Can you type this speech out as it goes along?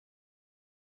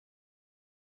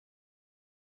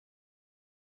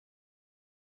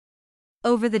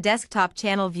Over the Desktop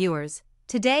channel viewers,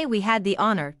 today we had the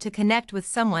honor to connect with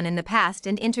someone in the past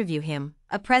and interview him,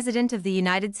 a President of the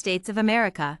United States of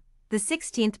America, the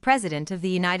 16th President of the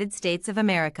United States of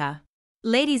America.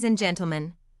 Ladies and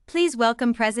gentlemen, please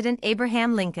welcome President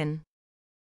Abraham Lincoln.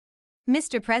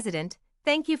 Mr. President,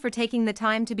 thank you for taking the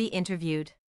time to be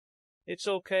interviewed. It's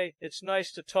okay, it's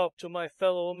nice to talk to my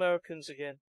fellow Americans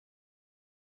again.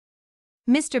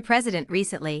 Mr. President,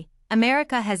 recently,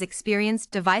 America has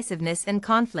experienced divisiveness and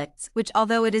conflicts which,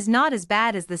 although it is not as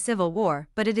bad as the Civil War,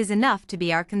 but it is enough to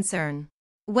be our concern.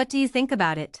 What do you think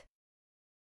about it?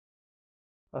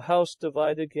 A house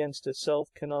divided against itself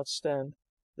cannot stand.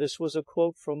 This was a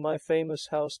quote from my famous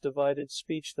House Divided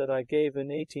speech that I gave in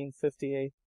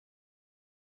 1858.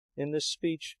 In this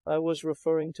speech, I was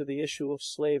referring to the issue of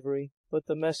slavery, but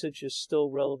the message is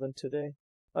still relevant today.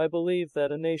 I believe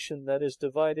that a nation that is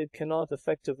divided cannot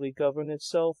effectively govern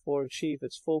itself or achieve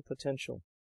its full potential.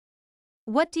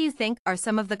 What do you think are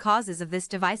some of the causes of this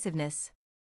divisiveness?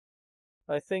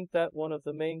 I think that one of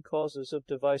the main causes of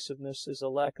divisiveness is a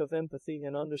lack of empathy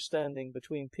and understanding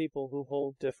between people who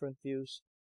hold different views.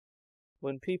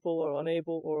 When people are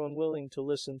unable or unwilling to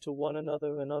listen to one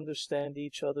another and understand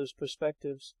each other's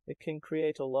perspectives, it can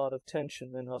create a lot of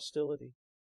tension and hostility.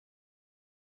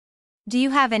 Do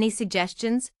you have any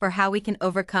suggestions for how we can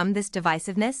overcome this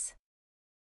divisiveness?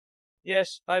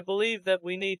 Yes, I believe that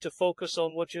we need to focus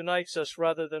on what unites us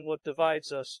rather than what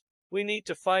divides us. We need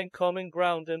to find common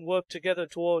ground and work together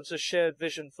towards a shared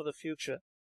vision for the future.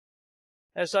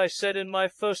 As I said in my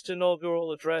first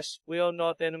inaugural address, we are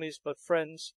not enemies but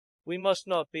friends. We must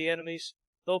not be enemies.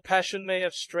 Though passion may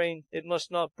have strained, it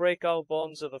must not break our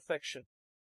bonds of affection.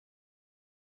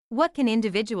 What can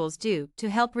individuals do to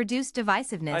help reduce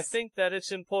divisiveness? I think that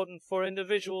it's important for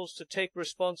individuals to take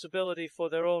responsibility for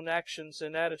their own actions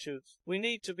and attitudes. We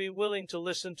need to be willing to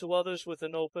listen to others with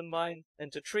an open mind,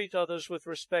 and to treat others with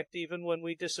respect even when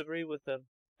we disagree with them.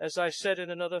 As I said in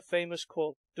another famous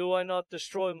quote, "Do I not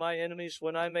destroy my enemies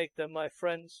when I make them my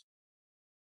friends?"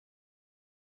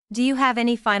 Do you have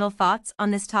any final thoughts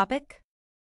on this topic?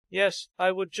 Yes,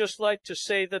 I would just like to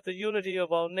say that the unity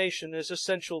of our nation is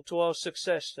essential to our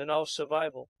success and our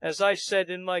survival. As I said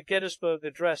in my Gettysburg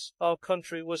Address, our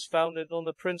country was founded on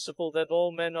the principle that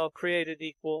all men are created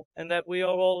equal, and that we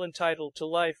are all entitled to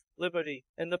life, liberty,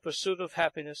 and the pursuit of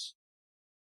happiness.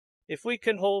 If we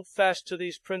can hold fast to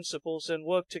these principles and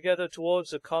work together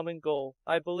towards a common goal,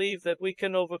 I believe that we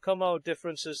can overcome our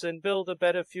differences and build a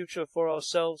better future for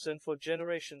ourselves and for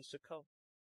generations to come.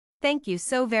 Thank you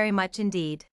so very much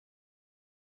indeed.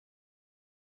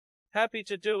 Happy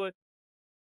to do it.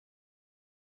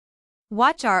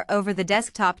 Watch our Over the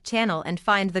Desktop channel and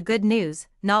find the good news,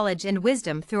 knowledge and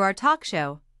wisdom through our talk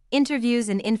show, interviews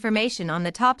and information on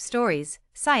the top stories,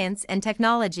 science and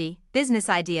technology, business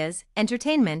ideas,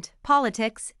 entertainment,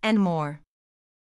 politics, and more.